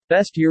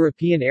Best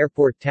European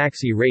airport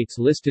taxi rates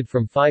listed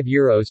from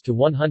 €5 to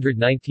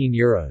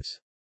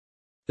 €119.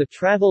 The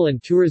travel and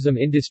tourism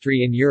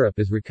industry in Europe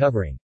is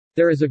recovering.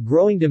 There is a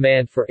growing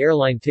demand for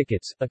airline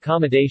tickets,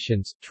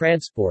 accommodations,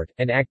 transport,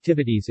 and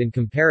activities in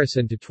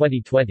comparison to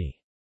 2020.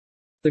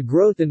 The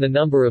growth in the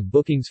number of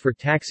bookings for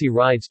taxi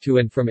rides to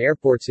and from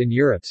airports in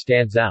Europe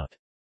stands out.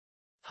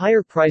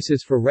 Higher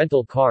prices for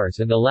rental cars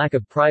and the lack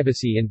of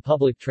privacy in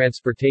public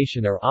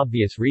transportation are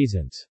obvious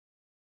reasons.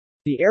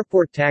 The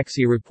Airport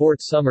Taxi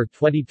Report Summer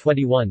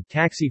 2021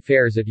 taxi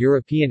fares at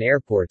European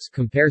airports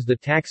compares the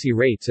taxi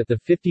rates at the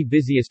 50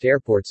 busiest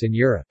airports in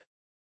Europe.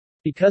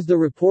 Because the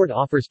report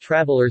offers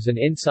travelers an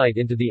insight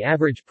into the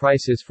average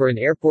prices for an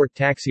airport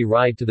taxi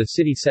ride to the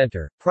city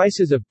center,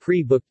 prices of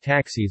pre-booked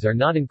taxis are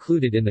not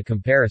included in the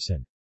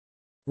comparison.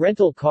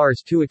 Rental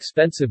cars too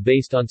expensive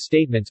based on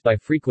statements by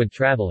frequent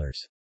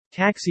travelers.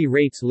 Taxi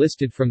rates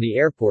listed from the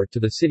airport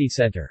to the city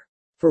center.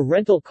 For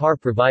rental car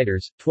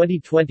providers,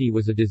 2020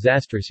 was a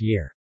disastrous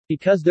year.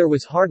 Because there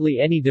was hardly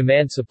any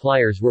demand,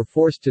 suppliers were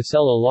forced to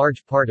sell a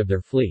large part of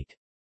their fleet.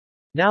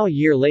 Now a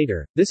year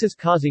later, this is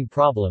causing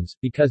problems,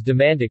 because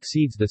demand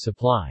exceeds the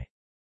supply.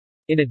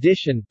 In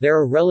addition, there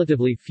are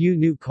relatively few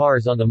new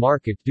cars on the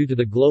market due to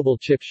the global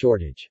chip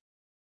shortage.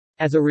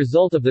 As a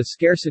result of the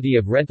scarcity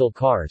of rental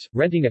cars,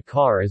 renting a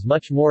car is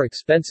much more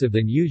expensive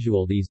than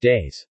usual these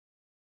days.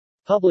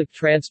 Public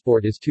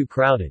transport is too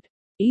crowded.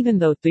 Even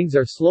though things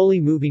are slowly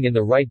moving in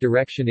the right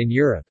direction in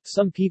Europe,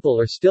 some people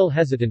are still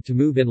hesitant to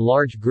move in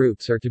large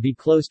groups or to be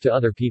close to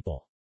other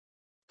people.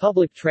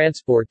 Public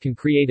transport can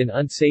create an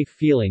unsafe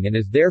feeling and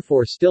is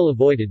therefore still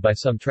avoided by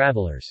some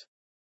travelers.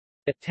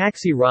 A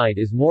taxi ride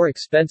is more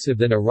expensive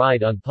than a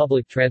ride on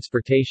public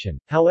transportation,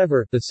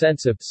 however, the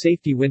sense of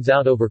safety wins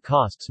out over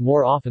costs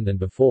more often than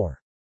before.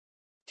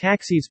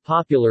 Taxis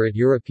popular at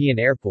European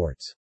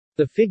airports.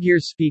 The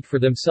figures speak for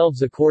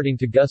themselves according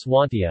to Gus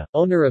Wantia,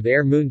 owner of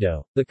Air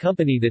Mundo, the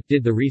company that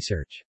did the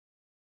research.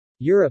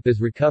 Europe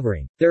is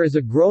recovering. There is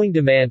a growing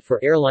demand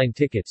for airline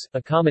tickets,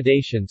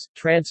 accommodations,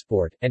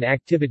 transport, and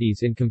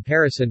activities in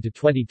comparison to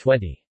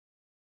 2020.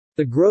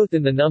 The growth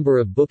in the number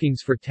of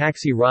bookings for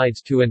taxi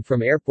rides to and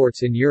from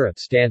airports in Europe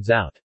stands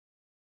out.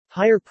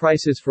 Higher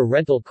prices for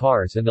rental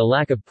cars and the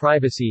lack of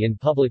privacy in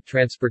public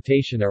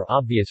transportation are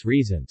obvious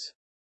reasons.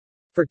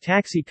 For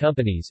taxi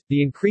companies,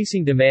 the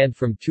increasing demand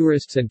from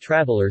tourists and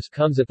travelers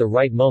comes at the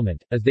right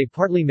moment, as they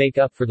partly make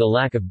up for the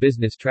lack of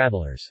business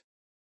travelers.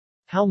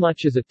 How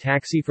much is a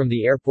taxi from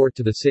the airport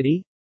to the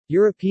city?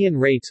 European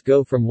rates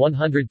go from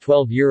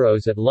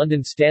 €112 at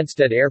London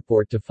Stansted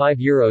Airport to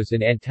 €5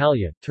 in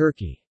Antalya,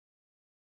 Turkey.